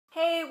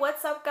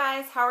what's up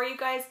guys? How are you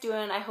guys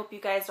doing? I hope you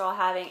guys are all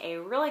having a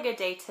really good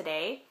day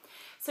today.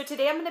 So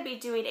today I'm going to be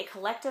doing a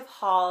collective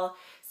haul.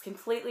 It's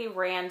completely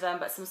random,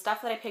 but some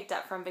stuff that I picked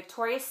up from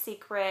Victoria's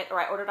Secret, or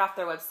I ordered off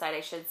their website,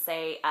 I should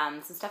say.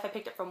 Some stuff I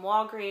picked up from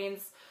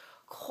Walgreens,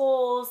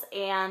 Kohls,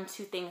 and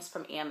 2 things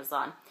from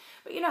Amazon.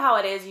 But you know how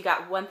it is, you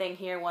got one thing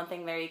here, one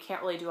thing there. You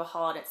can't really do a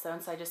haul on its own,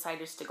 so I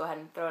decided just to go ahead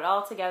and throw it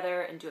all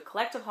together and do a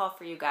collective haul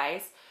for you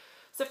guys.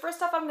 So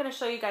first off, I'm going to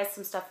show you guys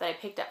some stuff that I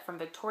picked up from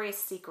Victoria's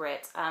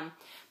Secret.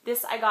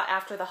 This I got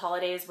after the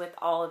holidays with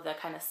all of the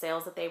kind of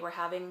sales that they were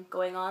having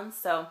going on.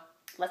 So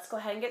let's go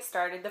ahead and get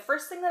started. The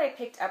first thing that I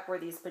picked up were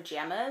these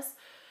pajamas.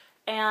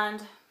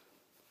 And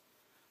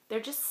they're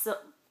just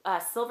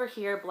silver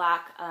here,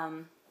 black,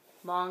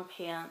 long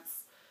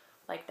pants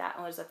like that.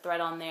 And there's a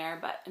thread on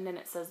there. And then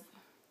it says,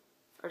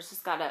 or it's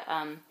just got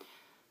a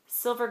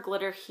silver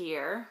glitter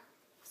here.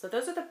 So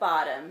those are the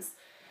bottoms.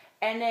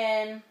 And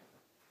then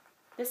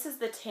this is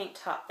the tank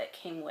top that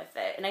came with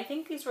it. And I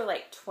think these were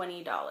like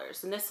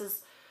 $20. And this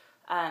is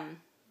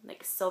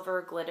like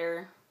silver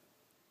glitter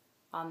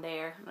on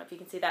there. I don't know if you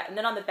can see that. And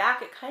then on the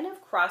back, it kind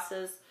of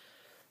crosses.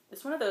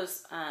 It's one of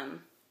those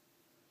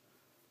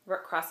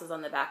crosses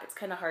on the back. It's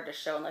kind of hard to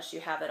show unless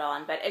you have it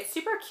on. But it's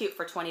super cute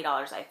for $20,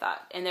 I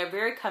thought. And they're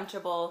very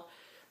comfortable.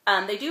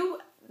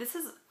 This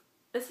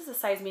is a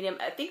size medium.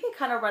 I think they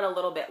kind of run a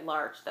little bit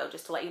large, though,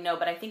 just to let you know.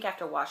 But I think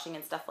after washing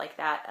and stuff like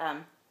that,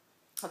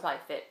 I'll probably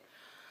fit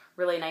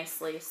really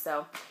nicely.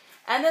 So,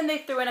 and then they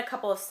threw in a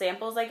couple of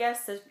samples, I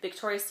guess. The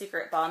Victoria's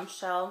Secret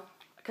Bombshell,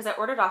 because I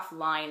ordered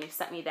offline. They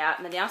sent me that,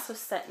 and then they also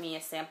sent me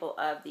a sample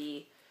of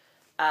the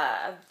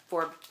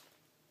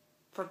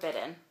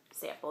Forbidden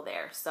sample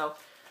there. So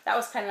that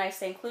was kind of nice.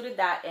 They included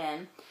that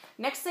in.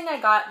 Next thing I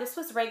got, this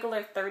was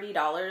regular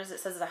 $30. It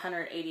says it's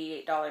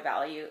 $188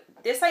 value.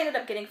 This I ended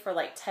up getting for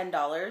like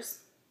 $10,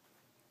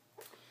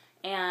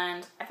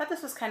 and I thought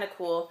this was kind of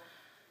cool.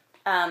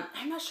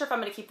 I'm not sure if I'm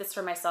going to keep this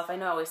for myself. I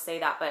know I always say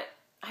that, but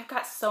I've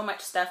got so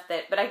much stuff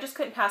but I just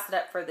couldn't pass it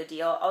up for the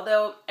deal.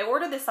 Although I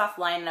ordered this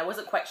offline and I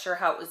wasn't quite sure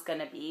how it was going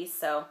to be.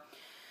 So,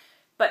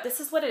 but this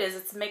is what it is.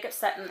 It's a makeup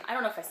set, and I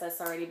don't know if I said this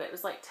already, but it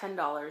was like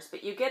 $10.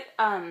 But you get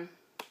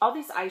all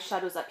these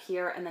eyeshadows up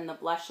here, and then the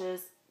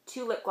blushes,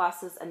 2 lip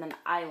glosses, and then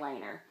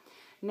eyeliner.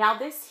 Now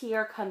this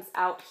here comes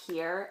out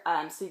here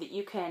so that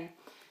you can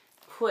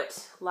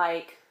put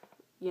like,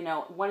 you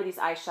know, one of these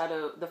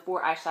the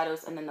 4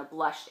 eyeshadows and then the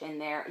blush in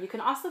there. You can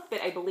also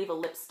fit, I believe, a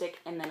lipstick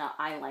and then an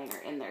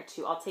eyeliner in there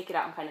too. I'll take it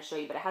out and kind of show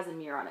you, but it has a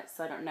mirror on it,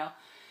 so I don't know.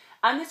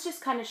 This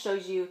just kind of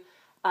shows you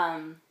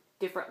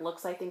different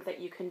looks, I think, that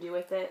you can do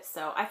with it.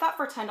 So I thought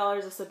for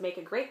 $10 this would make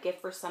a great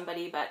gift for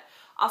somebody, but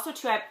also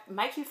too, I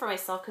might keep for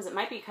myself because it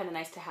might be kind of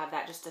nice to have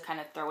that just to kind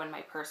of throw in my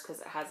purse because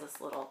it has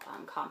this little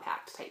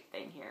compact type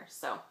thing here.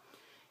 So,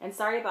 and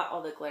sorry about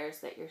all the glares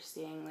that you're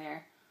seeing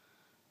there.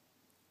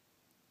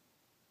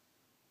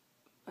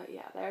 But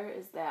yeah, there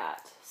is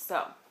that.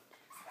 So,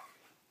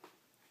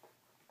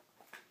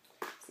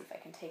 see if I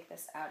can take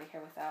this out of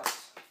here without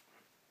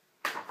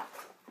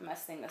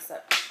messing this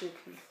up too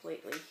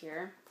completely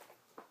here.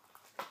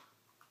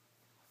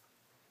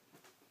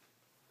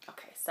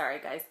 Okay, sorry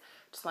guys.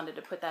 Just wanted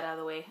to put that out of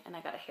the way, and I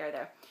got a hair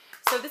there.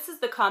 So this is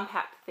the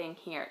compact thing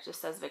here. It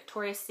just says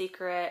Victoria's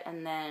Secret,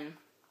 and then,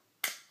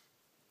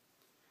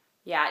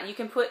 yeah, you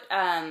can put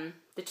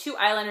the 2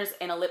 eyeliners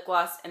and a lip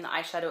gloss and the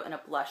eyeshadow and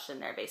a blush in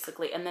there,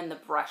 basically, and then the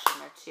brush in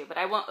there too. But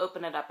I won't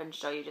open it up and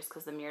show you just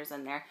because the mirror's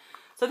in there.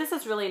 So this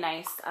is really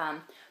nice.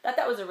 Thought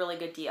that was a really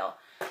good deal.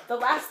 The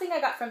last thing I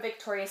got from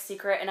Victoria's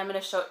Secret, and I'm going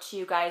to show it to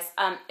you guys,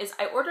 is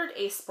I ordered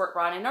a sport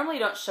bra. And I normally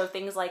don't show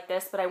things like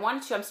this, but I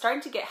wanted to. I'm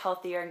starting to get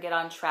healthier and get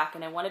on track,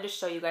 and I wanted to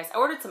show you guys. I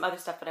ordered some other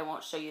stuff, but I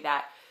won't show you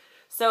that.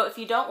 So if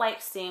you don't like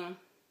seeing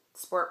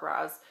sport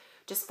bras,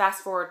 just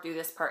fast forward through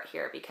this part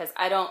here, because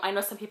I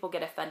know some people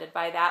get offended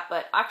by that,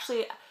 but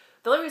actually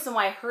the only reason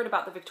why I heard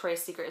about the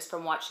Victoria's Secret is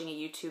from watching a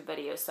YouTube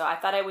video. So I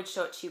thought I would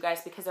show it to you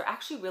guys because they're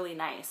actually really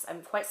nice.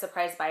 I'm quite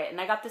surprised by it,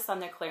 and I got this on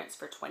their clearance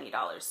for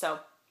 $20. So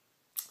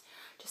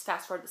just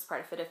fast forward this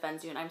part if it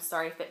offends you, and I'm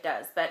sorry if it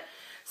does. But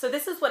so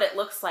this is what it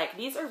looks like.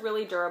 These are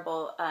really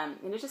durable, and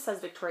it just says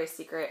Victoria's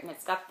Secret, and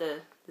it's got the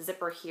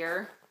zipper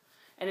here,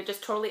 and it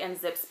just totally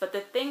unzips. But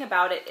the thing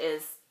about it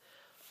is,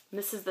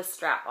 this is the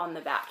strap on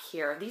the back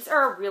here. These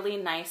are a really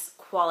nice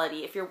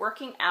quality. If you're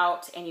working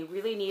out and you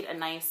really need a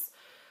nice,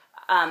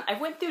 I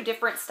went through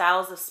different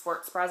styles of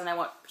sports bras, and I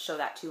won't show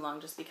that too long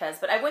just because,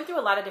 but I went through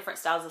a lot of different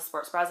styles of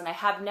sports bras, and I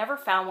have never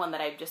found one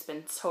that I've just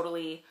been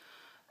totally,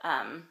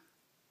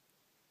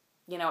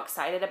 you know,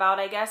 excited about,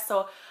 I guess.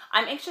 So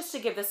I'm anxious to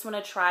give this one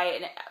a try,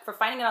 and for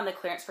finding it on the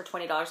clearance for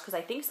 $20, because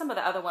I think some of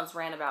the other ones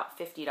ran about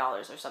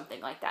 $50 or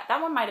something like that.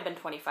 That one might have been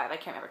 $25. I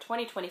can't remember.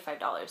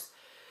 $25.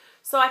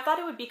 So I thought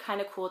it would be kind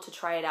of cool to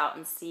try it out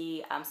and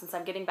see, since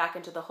I'm getting back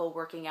into the whole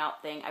working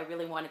out thing, I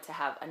really wanted to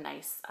have a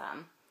nice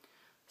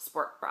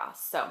sport bra.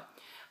 So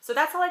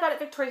that's all I got at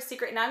Victoria's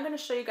Secret. Now I'm going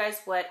to show you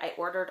guys what I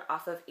ordered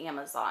off of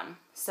Amazon.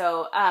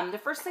 So the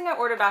first thing I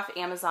ordered off of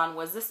Amazon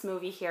was this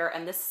movie here,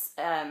 and this,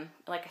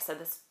 like I said,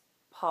 this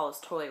haul is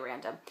totally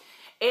random.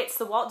 It's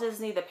the Walt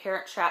Disney The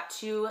Parent Trap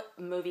 2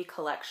 movie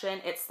collection.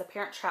 It's the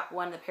Parent Trap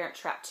 1, The Parent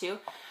Trap 2.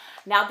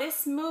 Now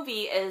this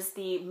movie is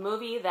the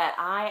movie that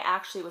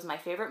was my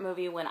favorite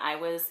movie when I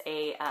was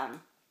a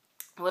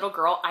little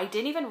girl. I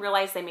didn't even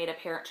realize they made a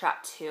Parent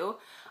Trap 2.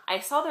 I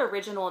saw the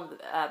original,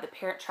 The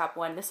Parent Trap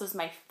 1. This was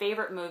my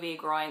favorite movie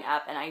growing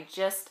up, and I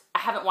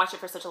haven't watched it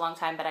for such a long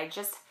time, but I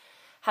just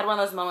had one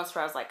of those moments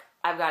where I was like,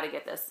 I've got to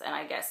get this, and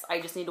I guess I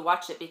just need to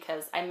watch it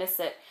because I miss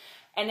it.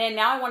 And then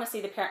now I want to see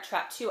The Parent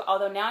Trap 2,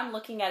 although now I'm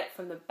looking at it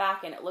from the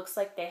back, and it looks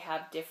like they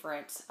have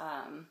different,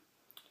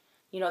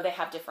 they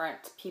have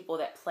different people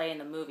that play in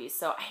the movies.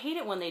 So I hate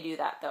it when they do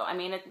that, though. I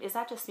mean, is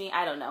that just me?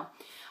 I don't know.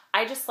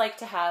 I just like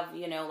to have,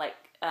 like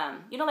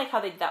how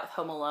they did that with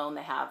Home Alone,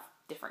 they have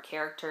different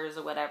characters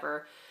or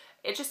whatever.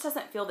 It just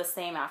doesn't feel the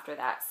same after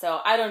that. So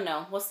I don't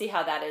know. We'll see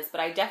how that is.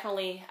 But I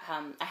definitely,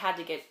 I had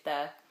to get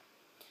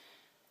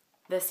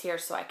this here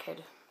so I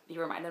could be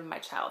reminded of my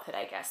childhood,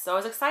 I guess. So I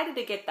was excited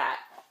to get that.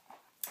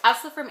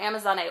 Also from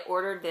Amazon, I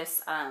ordered this,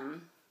 I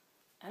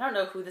don't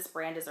know who this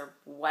brand is or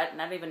what,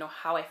 and I don't even know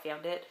how I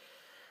found it.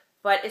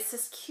 But it's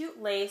this cute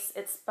lace.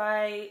 It's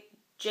by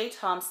J.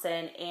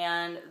 Thompson,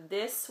 and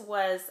this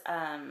was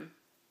 $16.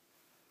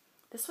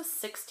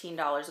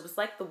 It was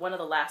like one of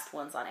the last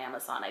ones on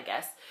Amazon, I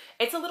guess.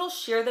 It's a little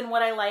sheer than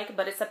what I like,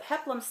 but it's a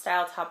peplum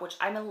style top, which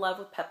I'm in love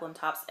with peplum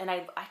tops. And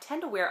I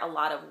tend to wear a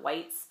lot of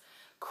whites,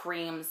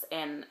 creams,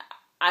 and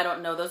I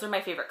don't know. Those are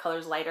my favorite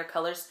colors, lighter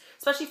colors,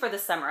 especially for the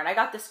summer. And I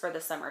got this for the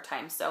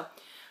summertime.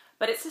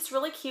 But it's this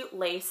really cute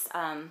lace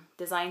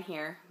design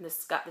here.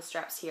 This got the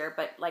straps here.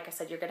 But like I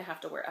said, I'm going to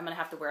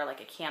have to wear like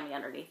a cami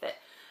underneath it.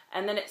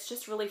 And then it's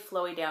just really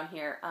flowy down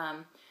here.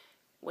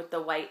 With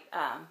the white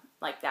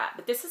like that.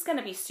 But this is going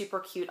to be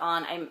super cute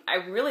on.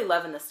 I'm really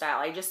loving the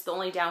style. The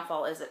only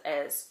downfall is it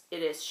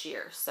is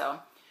sheer. So,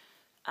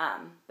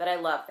 but I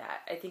love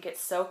that. I think it's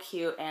so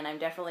cute, and I'm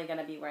definitely going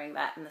to be wearing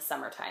that in the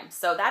summertime.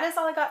 So that is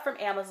all I got from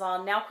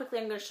Amazon. Now quickly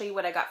I'm going to show you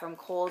what I got from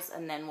Kohls,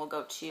 and then we'll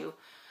go to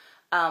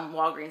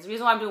Walgreens. The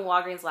reason why I'm doing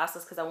Walgreens last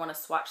is because I want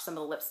to swatch some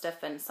of the lip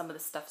stuff, and some of the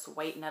stuff's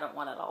white, and I don't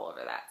want it all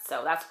over that.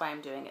 So that's why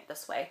I'm doing it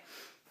this way.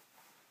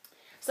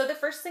 So the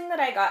first thing that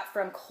I got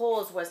from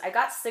Kohls was I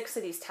got 6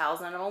 of these towels,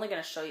 and I'm only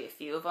going to show you a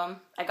few of them.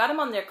 I got them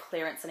on their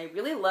clearance, and I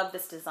really love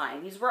this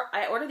design.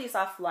 I ordered these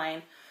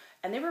offline,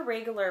 and they were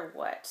regular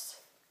what?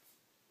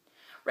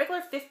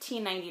 Regular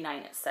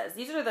 $15.99 it says.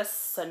 These are the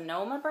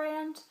Sonoma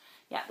brand.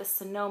 Yeah, the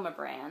Sonoma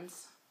brand.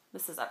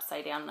 This is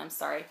upside down, and I'm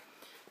sorry.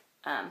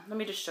 Let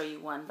me just show you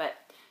one. But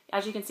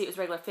as you can see, it was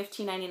regular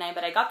 $15.99.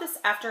 But I got this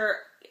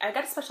I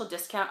got a special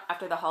discount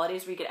after the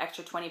holidays where you get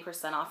extra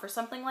 20% off or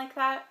something like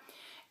that.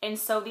 And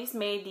so these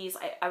made these,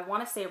 I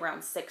want to say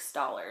around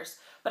 $6.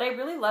 But I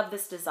really love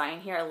this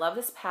design here. I love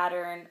this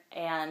pattern.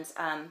 And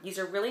these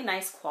are really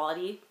nice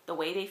quality. The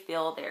way they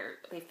feel,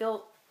 they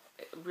feel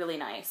really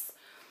nice.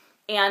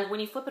 And when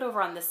you flip it over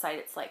on this side,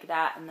 it's like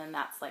that. And then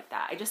that's like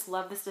that. I just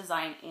love this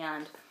design.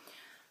 And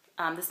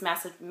this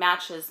matches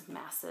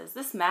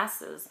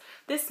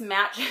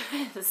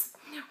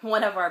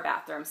one of our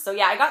bathrooms. So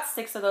yeah, I got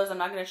 6 of those. I'm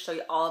not going to show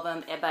you all of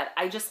them, but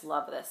I just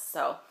love this.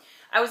 So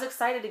I was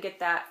excited to get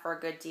that for a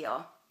good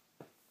deal.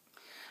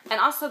 And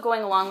also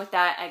going along with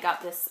that, I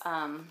got this,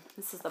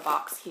 this is the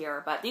box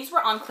here, but these were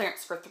on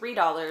clearance for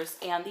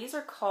 $3, and these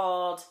are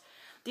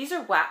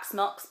wax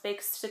melts,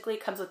 basically.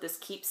 It comes with this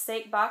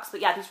keepsake box,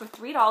 but yeah, these were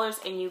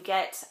 $3, and you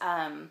get,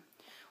 1,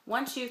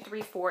 2,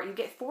 3, 4, you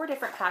get 4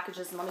 different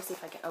packages, and let me see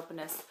if I can open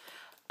this,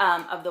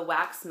 of the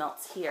wax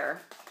melts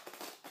here.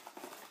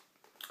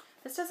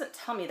 This doesn't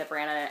tell me the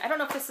brand on it. I don't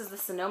know if this is the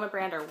Sonoma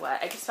brand or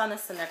what. I just found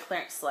this in their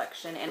clearance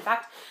selection. In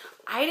fact,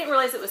 I didn't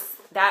realize it was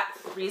that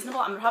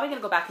reasonable. I'm probably going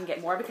to go back and get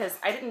more because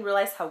I didn't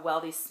realize how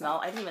well these smell.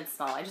 I didn't even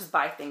smell. I just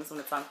buy things when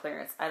it's on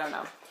clearance. I don't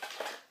know.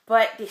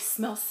 But they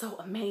smell so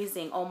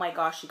amazing. Oh my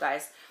gosh, you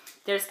guys.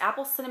 There's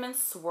apple cinnamon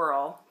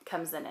swirl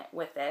comes in it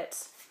with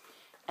it.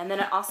 And then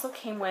it also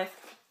came with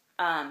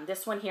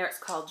this one here. It's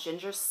called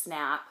Ginger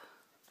Snap.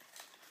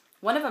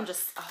 One of them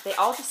they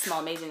all just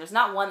smell amazing. There's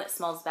not one that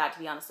smells bad, to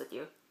be honest with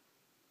you.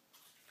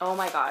 Oh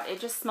my god,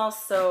 it just smells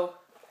so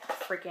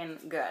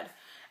freaking good.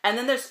 And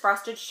then there's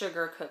frosted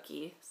sugar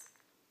cookies.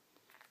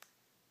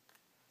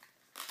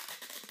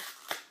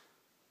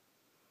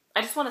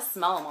 I just want to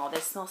smell them all. They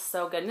smell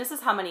so good. And this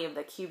is how many of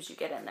the cubes you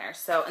get in there.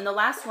 So, and the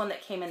last one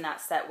that came in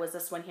that set was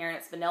this one here, and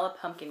it's vanilla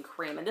pumpkin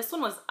cream. And this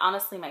one was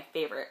honestly my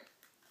favorite.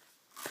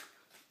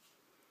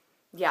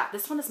 Yeah,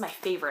 this one is my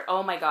favorite.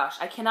 Oh my gosh,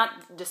 I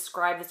cannot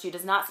describe this to you. It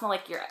does not smell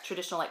like your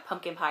traditional like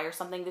pumpkin pie or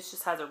something. This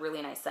just has a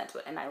really nice scent to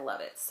it, and I love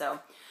it. So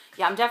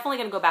yeah, I'm definitely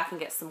going to go back and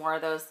get some more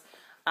of those.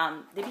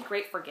 They'd be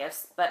great for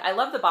gifts, but I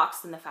love the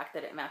box and the fact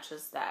that it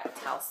matches that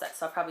towel set.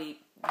 So I'll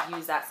probably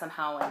use that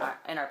somehow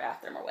in our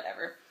bathroom or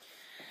whatever.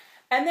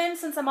 And then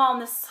since I'm all in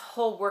this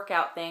whole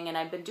workout thing and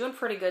I've been doing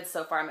pretty good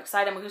so far, I'm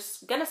excited. I'm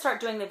just going to start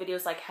doing the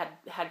videos like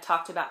had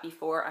talked about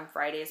before on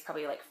Fridays,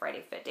 probably like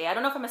Friday Fit Day. I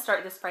don't know if I'm going to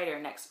start this Friday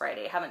or next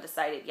Friday. I haven't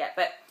decided yet,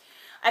 but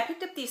I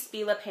picked up these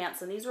Fila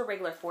pants, and these were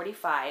regular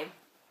 $45.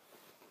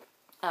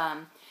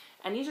 And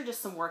And these are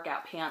just some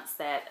workout pants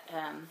that,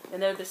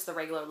 and they're just the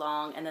regular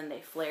long, and then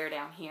they flare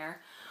down here.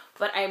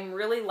 But I'm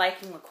really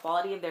liking the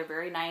quality. They're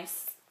very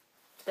nice.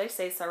 Did I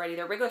say this already?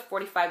 They're regular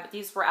 $45, but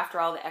these were after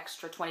all the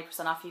extra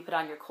 20% off you put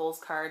on your Kohls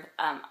card.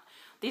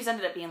 These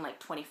ended up being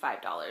like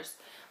 $25.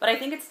 But I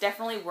think it's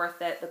definitely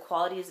worth it. The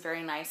quality is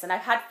very nice. And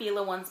I've had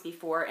Fila ones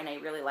before, and I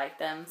really like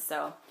them.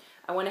 So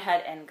I went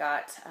ahead and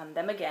got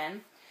them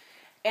again.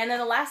 And then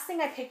the last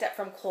thing I picked up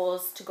from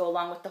Kohls to go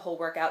along with the whole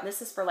workout, and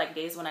this is for like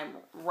days when I'm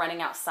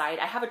running outside.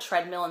 I have a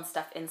treadmill and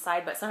stuff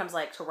inside, but sometimes I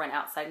like to run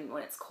outside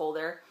when it's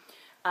colder.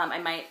 I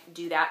might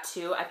do that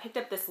too. I picked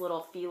up this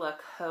little Fila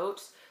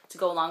coat to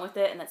go along with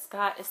it, and it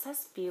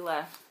says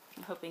Fila.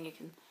 I'm hoping you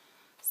can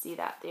see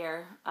that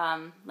there.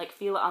 Like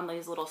Fila on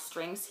these little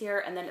strings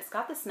here, and then it's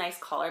got this nice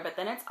collar, but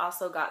then it's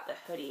also got the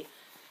hoodie.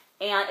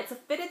 And it's a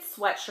fitted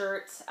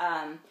sweatshirt.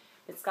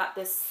 It's got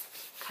this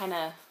kind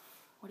of,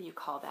 what do you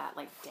call that?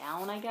 Like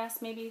down, I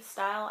guess, maybe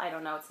style. I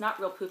don't know. It's not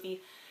real poofy.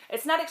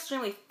 It's not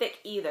extremely thick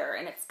either.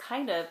 And it's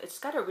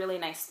got a really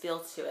nice feel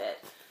to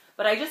it.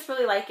 But I just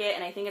really like it.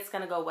 And I think it's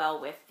going to go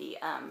well with the,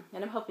 and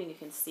I'm hoping you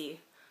can see.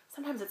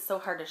 Sometimes it's so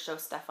hard to show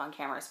stuff on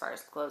camera as far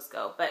as clothes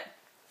go. But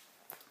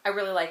I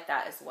really like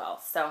that as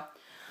well. So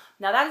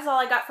now that is all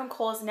I got from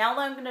Kohls. Now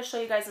I'm going to show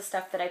you guys the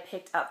stuff that I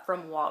picked up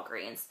from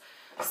Walgreens.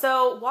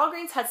 So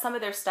Walgreens had some of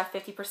their stuff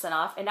 50%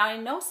 off. And now I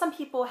know some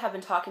people have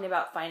been talking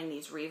about finding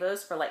these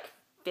Revos for like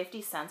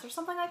 50 cents or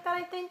something like that,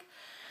 I think.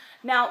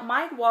 Now,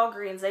 my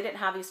Walgreens, they didn't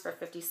have these for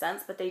 50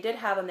 cents, but they did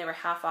have them. They were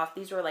half off.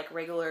 These were like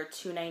regular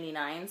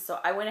 $2.99. So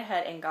I went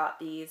ahead and got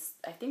these.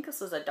 I think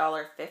this was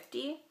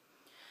 $1.50.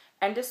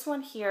 And this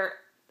one here,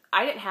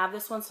 I didn't have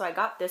this one, so I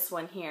got this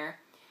one here.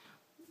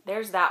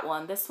 There's that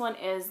one. This one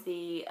is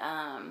the,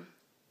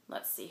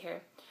 let's see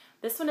here.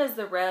 This one is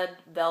the red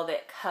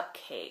velvet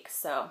cupcake.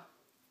 So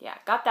yeah,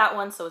 got that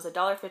one. So it was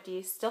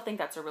 $1.50. Still think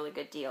that's a really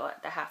good deal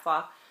at the half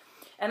off.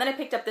 And then I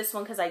picked up this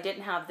one because I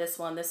didn't have this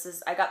one.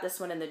 I got this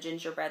one in the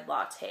gingerbread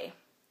latte.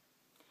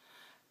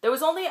 There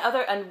was only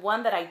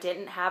one that I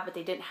didn't have, but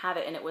they didn't have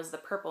it, and it was the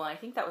purple. And I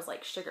think that was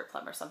like sugar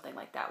plum or something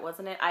like that,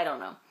 wasn't it? I don't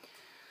know.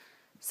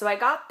 So I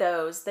got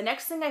those. The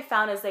next thing I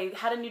found is they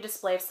had a new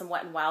display of some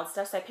Wet n Wild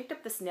stuff. So I picked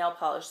up this nail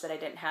polish that I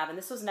didn't have, and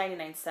this was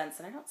 99 cents,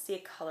 and I don't see a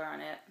color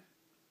on it.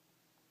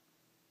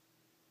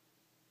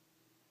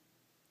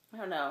 I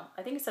don't know.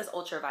 I think it says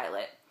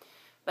ultraviolet,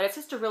 but it's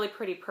just a really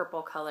pretty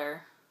purple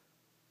color.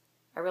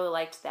 I really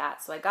liked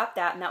that. So I got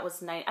that, and that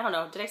was I don't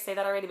know, did I say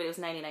that already? But it was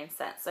 99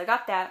 cents. So I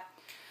got that.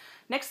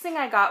 Next thing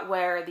I got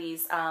were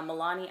these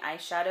Milani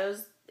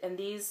eyeshadows, and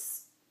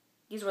these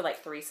were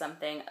like $3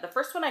 something. The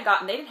first one I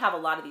got, and they didn't have a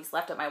lot of these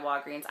left at my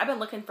Walgreens. I've been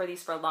looking for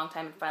these for a long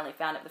time and finally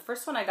found it. The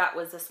first one I got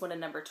was this one in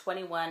number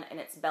 21, and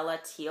it's Bella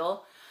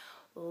Teal.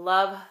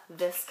 Love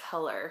this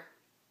color.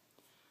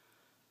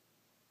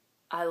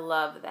 I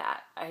love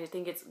that. I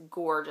think it's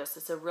gorgeous.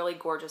 It's a really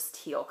gorgeous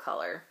teal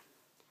color.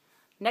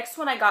 Next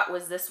one I got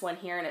was this one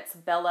here, and it's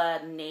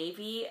Bella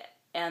Navy,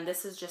 and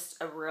this is just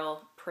a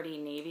real pretty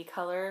navy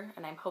color,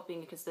 and I'm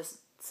hoping, because this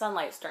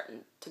sunlight's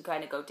starting to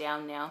kind of go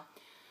down now,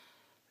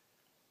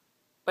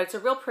 but it's a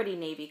real pretty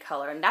navy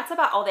color, and that's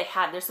about all they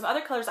had. There's some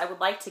other colors I would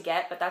like to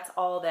get, but that's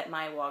all that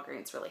my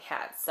Walgreens really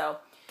had. So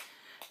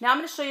now I'm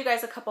going to show you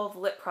guys a couple of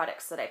lip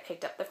products that I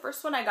picked up. The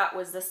first one I got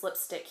was this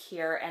lipstick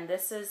here, and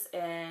this is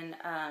in,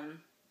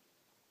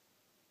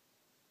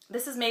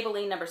 this is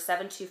Maybelline number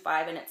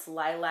 725, and it's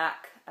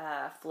Lilac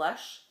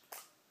Flush.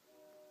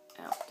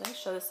 Oh, did I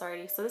show this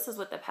already? So this is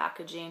with the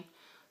packaging.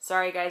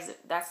 Sorry guys,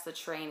 that's the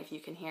train if you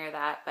can hear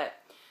that. But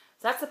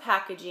so that's the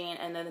packaging,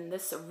 and then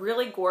this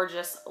really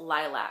gorgeous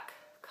lilac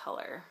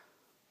color.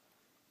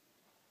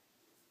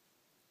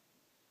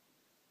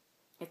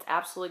 It's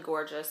absolutely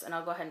gorgeous, and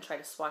I'll go ahead and try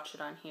to swatch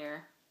it on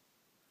here.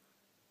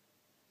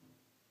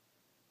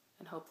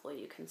 And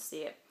hopefully you can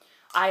see it.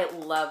 I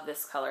love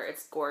this color.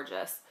 It's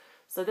gorgeous.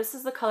 So this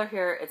is the color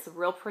here. It's a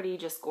real pretty,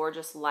 just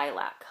gorgeous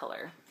lilac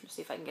color. Let's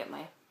see if I can get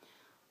my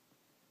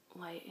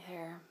light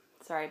here.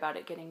 Sorry about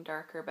it getting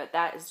darker, but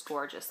that is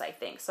gorgeous, I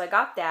think. So I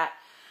got that.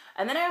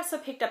 And then I also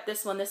picked up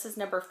this one. This is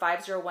number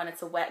 501.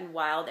 It's a Wet n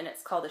Wild, and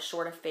it's called A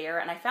Short Affair.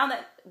 And I found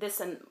that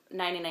this in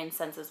 99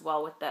 cents as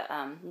well with the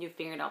new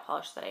fingernail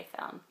polish that I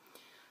found.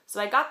 So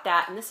I got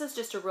that, and this is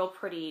just a real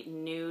pretty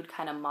nude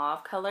kind of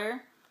mauve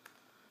color.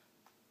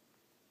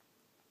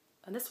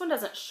 And this one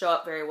doesn't show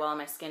up very well on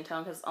my skin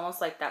tone because it's almost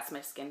like that's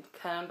my skin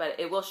tone, but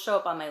it will show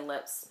up on my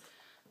lips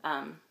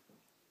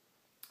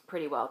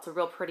pretty well. It's a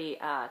real pretty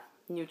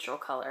neutral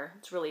color.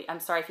 It's really, I'm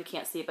sorry if you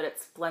can't see it, but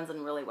it blends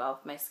in really well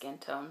with my skin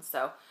tone.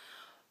 So,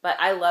 but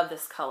I love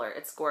this color.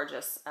 It's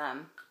gorgeous.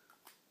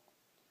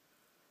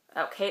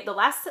 Okay, the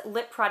last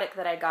lip product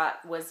that I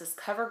got was this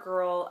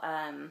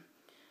CoverGirl,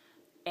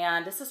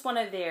 and this is one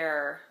of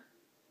their,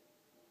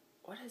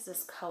 what is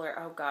this color?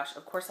 Oh gosh,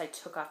 of course I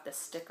took off the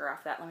sticker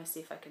off that. Let me see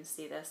if I can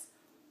see this.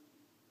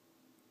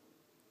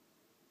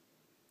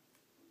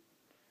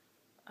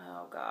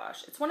 Oh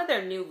gosh, it's one of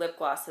their new lip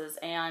glosses,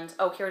 and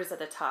oh, here it is at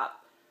the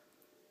top.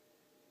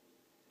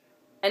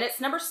 And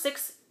it's number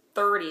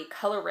 630,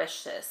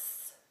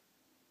 Coloricious.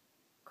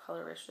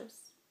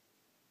 Coloricious?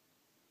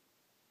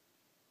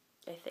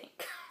 I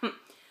think.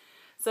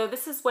 So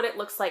this is what it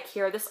looks like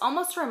here. This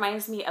almost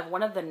reminds me of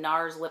one of the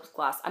NARS lip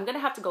gloss. I'm going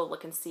to have to go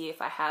look and see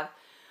if I have.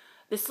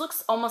 This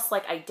looks almost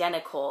like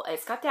identical.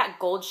 It's got that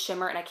gold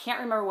shimmer, and I can't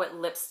remember what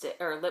lipstick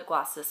or lip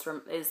gloss this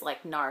is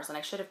like NARS, and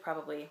I should have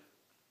probably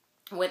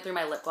went through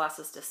my lip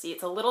glosses to see.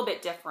 It's a little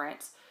bit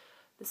different.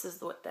 This is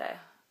what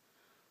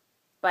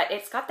but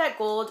it's got that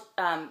gold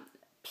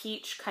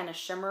peach kind of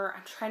shimmer.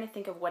 I'm trying to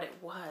think of what it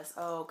was.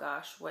 Oh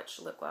gosh, which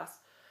lip gloss?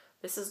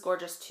 This is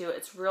gorgeous too.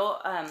 It's real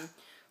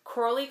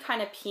corally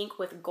kind of pink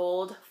with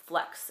gold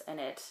flecks in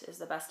it is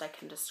the best I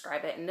can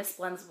describe it. And this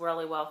blends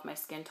really well with my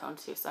skin tone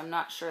too, so I'm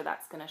not sure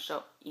that's going to show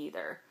up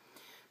either.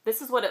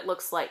 This is what it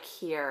looks like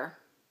here.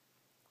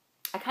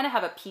 I kind of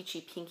have a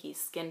peachy pinky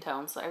skin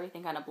tone, so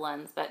everything kind of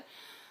blends, but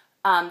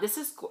this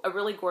is a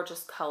really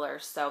gorgeous color.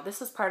 So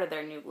this is part of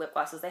their new lip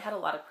glosses. They had a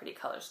lot of pretty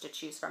colors to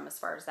choose from as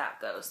far as that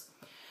goes.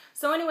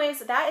 So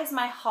anyways, that is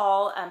my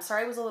haul.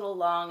 Sorry it was a little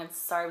long, and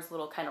sorry it was a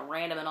little kind of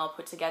random and all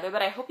put together,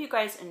 but I hope you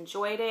guys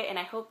enjoyed it, and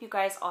I hope you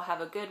guys all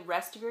have a good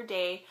rest of your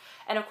day.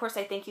 And of course,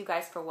 I thank you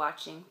guys for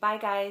watching. Bye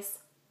guys.